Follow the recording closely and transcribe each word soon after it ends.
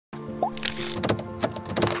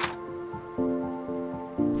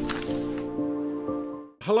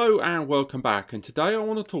Hello and welcome back, and today I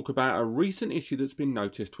want to talk about a recent issue that's been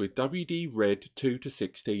noticed with WD Red 2 to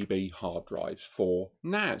 6 TB hard drives for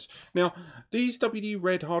NAS. Now, these WD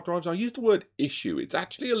Red hard drives, I use the word issue, it's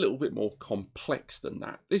actually a little bit more complex than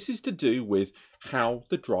that. This is to do with how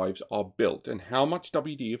the drives are built and how much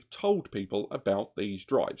WD have told people about these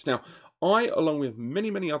drives. Now, I, along with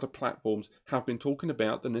many other platforms, have been talking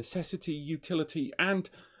about the necessity, utility and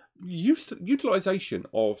utilization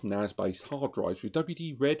of NAS-based hard drives, with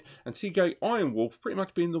WD Red and Seagate Iron Wolf pretty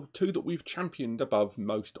much being the two that we've championed above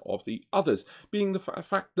most of the others, being the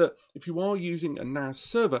fact that if you are using a NAS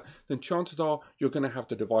server, then chances are you're going to have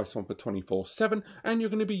the device on for 24/7 and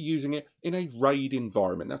you're going to be using it in a RAID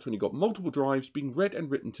environment. That's when you've got multiple drives being read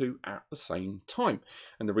and written to at the same time.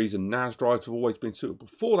 And the reason NAS drives have always been suitable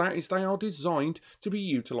for that is they are designed to be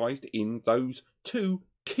utilized in those two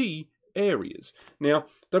key areas. Now,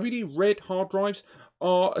 WD Red hard drives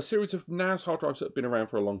are a series of NAS hard drives that have been around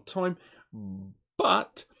for a long time,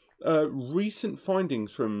 but recent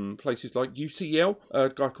findings from places like UCL, a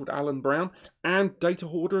guy called Alan Brown, and Data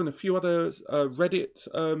Hoarder and a few other Reddit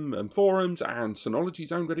and forums and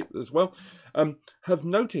Synology's own Reddit as well, have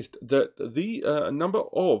noticed that the number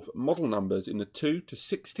of model numbers in the 2 to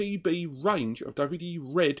 6 TB range of WD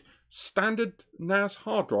Red standard NAS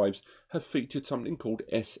hard drives have featured something called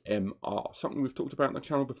SMR, something we've talked about on the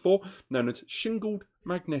channel before, known as shingled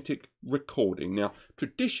magnetic recording. Now,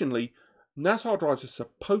 traditionally, NAS hard drives are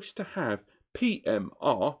supposed to have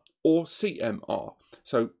PMR or CMR.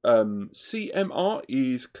 So CMR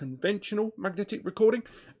is conventional magnetic recording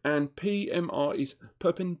and PMR is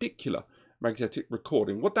perpendicular magnetic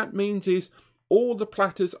recording. What that means is all the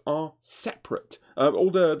platters are separate. All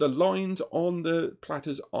the lines on the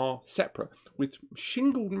platters are separate, with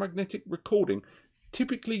shingled magnetic recording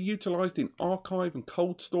typically utilized in archive and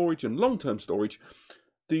cold storage and long-term storage.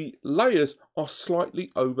 The layers are slightly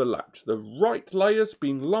overlapped. The write layers,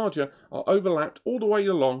 being larger, are overlapped all the way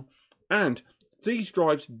along, and these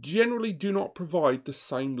drives generally do not provide the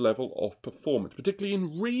same level of performance, particularly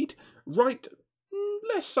in read. Write,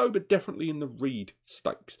 less so, but definitely in the read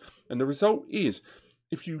stakes. And the result is,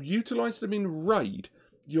 if you utilize them in RAID,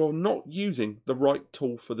 you're not using the right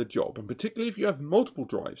tool for the job, and particularly if you have multiple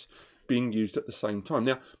drives being used at the same time.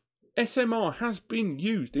 Now, SMR has been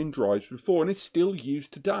used in drives before and is still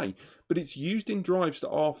used today, but it's used in drives that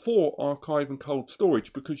are for archive and cold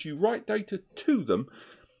storage because you write data to them.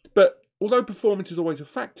 But although performance is always a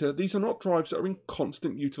factor, these are not drives that are in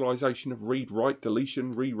constant utilization of read, write,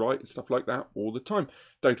 deletion, rewrite and stuff like that all the time.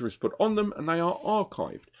 Data is put on them and they are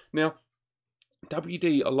archived. Now,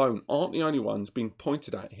 WD alone aren't the only ones being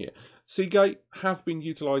pointed at here. Seagate have been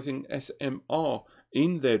utilizing SMR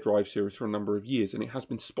in their drive series for a number of years, and it has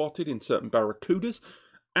been spotted in certain Barracudas,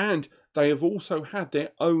 and they have also had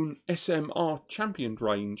their own SMR championed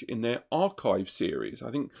range in their archive series. I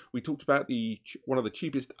think we talked about one of the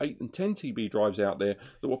cheapest 8 and 10 TB drives out there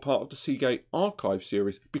that were part of the Seagate archive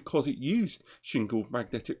series because it used shingled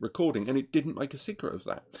magnetic recording, and it didn't make a secret of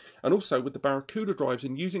that. And also with the Barracuda drives,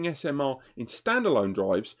 and using SMR in standalone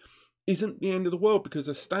drives isn't the end of the world, because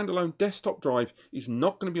a standalone desktop drive is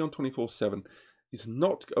not going to be on 24/7. It's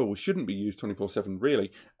not, shouldn't be used 24/7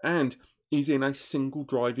 really, and is in a single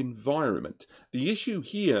drive environment. The issue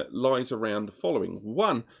here lies around the following.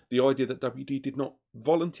 One, the idea that WD did not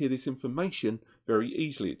volunteer this information very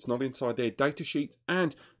easily. It's not inside their data sheets,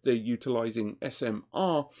 and they're utilizing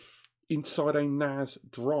SMR inside a NAS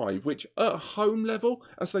drive, which at a home level,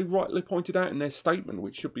 as they rightly pointed out in their statement,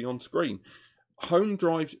 which should be on screen, home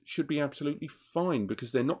drives should be absolutely fine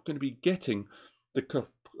because they're not going to be getting the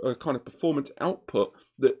kind of performance output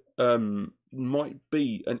that might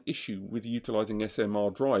be an issue with utilizing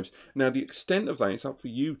SMR drives. Now, the extent of that is up for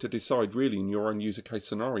you to decide really in your own user case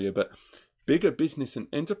scenario, but bigger business and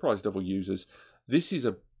enterprise level users, this is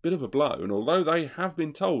a bit of a blow. And although they have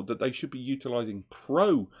been told that they should be utilizing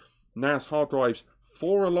pro NAS hard drives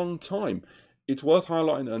for a long time, it's worth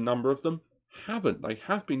highlighting a number of them haven't. They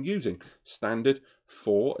have been using standard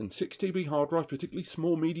 4 and 6 TB hard drives, particularly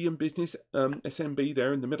small medium business SMB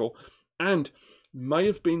there in the middle, and may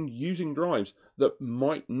have been using drives that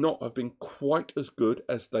might not have been quite as good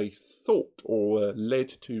as they thought or were led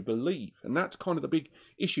to believe. And that's kind of the big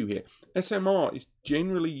issue here. SMR is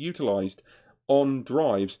generally utilized on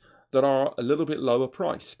drives that are a little bit lower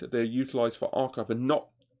priced. They're utilized for archive and not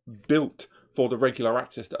built for the regular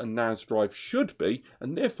access that a NAS drive should be,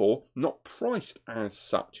 and therefore not priced as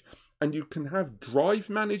such. And you can have drive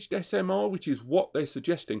managed SMR, which is what they're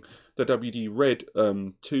suggesting the WD Red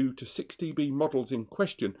 2 to 6 TB models in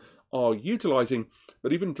question are utilizing.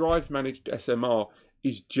 But even drive managed SMR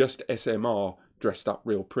is just SMR dressed up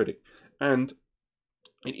real pretty. And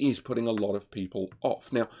it is putting a lot of people off.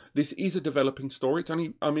 Now, this is a developing story.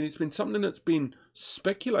 It's been something that's been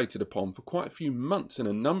speculated upon for quite a few months in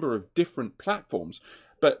a number of different platforms.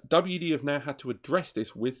 But WD have now had to address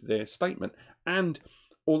this with their statement. And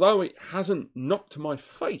although it hasn't knocked my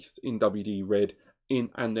faith in WD Red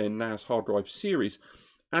and their NAS hard drive series,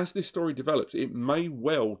 as this story develops, it may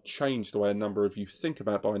well change the way a number of you think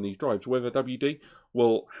about buying these drives. Whether WD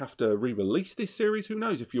will have to re-release this series, who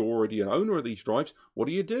knows? If you're already an owner of these drives, what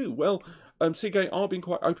do you do? Well, Seagate are being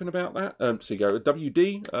quite open about that.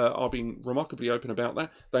 WD are being remarkably open about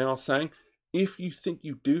that. They are saying, if you think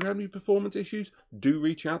you do have any performance issues, do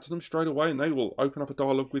reach out to them straight away and they will open up a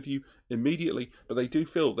dialogue with you immediately. But they do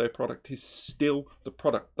feel their product is still the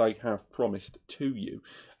product they have promised to you.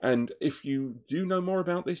 And if you do know more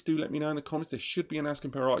about this, do let me know in the comments. There should be an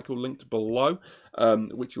NAS-Compare article linked below,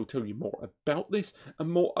 which will tell you more about this.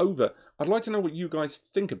 And moreover, I'd like to know what you guys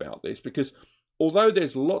think about this, because although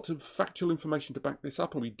there's lots of factual information to back this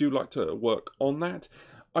up, and we do like to work on that,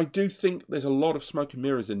 I do think there's a lot of smoke and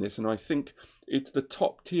mirrors in this, and I think it's the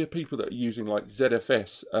top tier people that are using like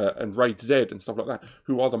ZFS and RAID Z and stuff like that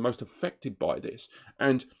who are the most affected by this.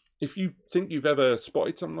 And if you think you've ever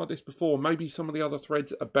spotted something like this before, maybe some of the other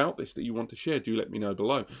threads about this that you want to share, do let me know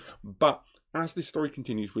below. But as this story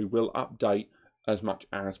continues, we will update as much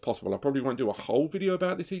as possible. I probably won't do a whole video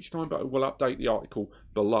about this each time, but I will update the article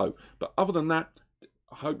below. But other than that,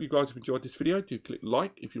 I hope you guys have enjoyed this video. Do click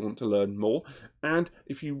like if you want to learn more. And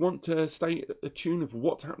if you want to stay attuned of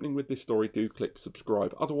what's happening with this story, do click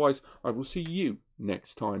subscribe. Otherwise, I will see you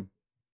next time.